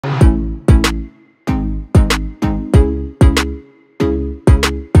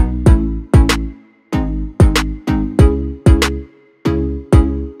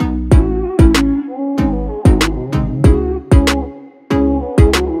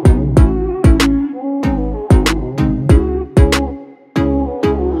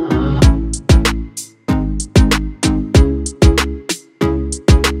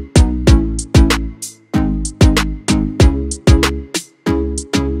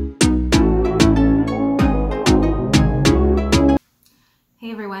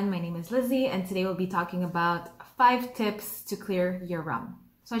everyone, my name is Lizzie and today we'll be talking about 5 tips to clear your rum.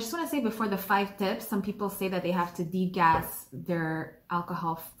 So I just want to say before the 5 tips, some people say that they have to degas their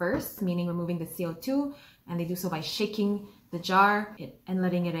alcohol first, meaning removing the CO2, and they do so by shaking the jar and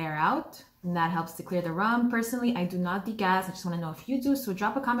letting it air out, and that helps to clear the rum. Personally, I do not degas. I just want to know if you do, so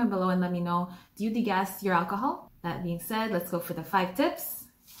drop a comment below and let me know, do you degas your alcohol? That being said, let's go for the 5 tips.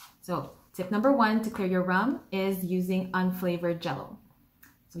 So tip number 1 to clear your rum is using unflavored jello.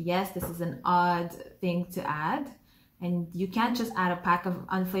 So yes, this is an odd thing to add, and you can't just add a pack of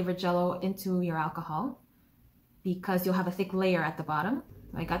unflavored jello into your alcohol because you'll have a thick layer at the bottom.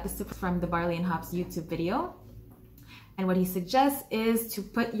 I got this tip from the Barley and Hops YouTube video, and what he suggests is to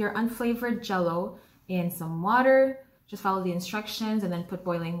put your unflavored jello in some water, just follow the instructions, and then put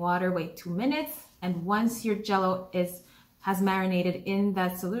boiling water, wait 2 minutes, and once your jello has marinated in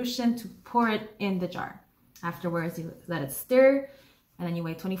that solution, to pour it in the jar. Afterwards, you let it stir, and then you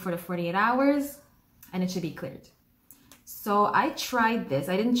wait 24 to 48 hours, and it should be cleared. So I tried this.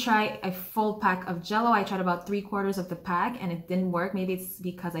 I didn't try a full pack of jello. I tried about 3/4 of the pack, and it didn't work. Maybe it's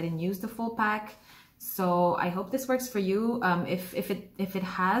because I didn't use the full pack. So I hope this works for you. If it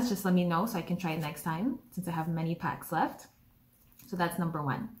has, just let me know so I can try it next time, since I have many packs left. So that's number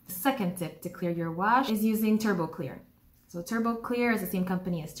 1. The second tip to clear your wash is using Turbo Clear. So Turbo Clear is the same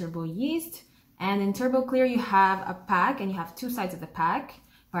company as Turbo Yeast. And in Turbo Clear, you have a pack and you have 2 sides of the pack,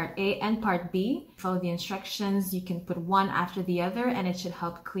 part A and part B. Follow the instructions. You can put one after the other and it should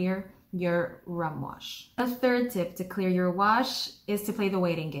help clear your rum wash. The third tip to clear your wash is to play the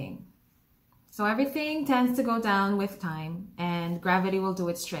waiting game. So everything tends to go down with time and gravity will do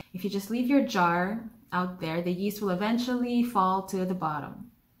its trick. If you just leave your jar out there, the yeast will eventually fall to the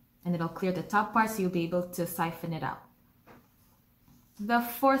bottom and it'll clear the top part, so you'll be able to siphon it out. The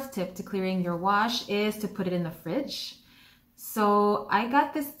 4th tip to clearing your wash is to put it in the fridge. So I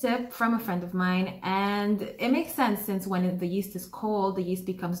got this tip from a friend of mine, and it makes sense since when the yeast is cold, the yeast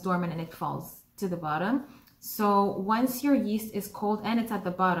becomes dormant and it falls to the bottom. So once your yeast is cold and it's at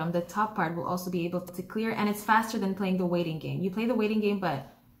the bottom, the top part will also be able to clear, and it's faster than playing the waiting game. You play the waiting game, but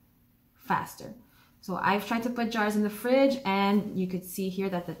faster. So I've tried to put jars in the fridge, and you could see here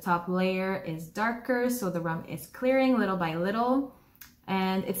that the top layer is darker, so the rum is clearing little by little.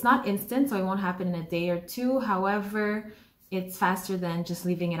 And it's not instant, so it won't happen in a day or 2. However, it's faster than just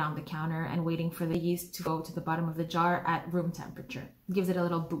leaving it on the counter and waiting for the yeast to go to the bottom of the jar at room temperature. It gives it a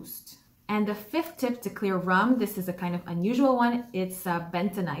little boost. And the 5th tip to clear rum, this is a kind of unusual one. It's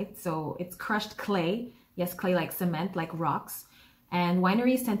bentonite, so it's crushed clay. Yes, clay like cement, like rocks. And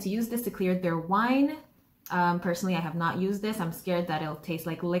wineries tend to use this to clear their wine. Personally, I have not used this. I'm scared that it'll taste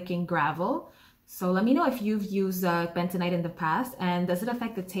like licking gravel. So let me know if you've used bentonite in the past, and does it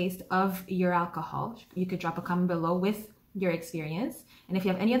affect the taste of your alcohol? You could drop a comment below with your experience. And if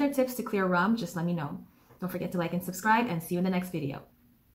you have any other tips to clear rum, just let me know. Don't forget to like and subscribe, and see you in the next video.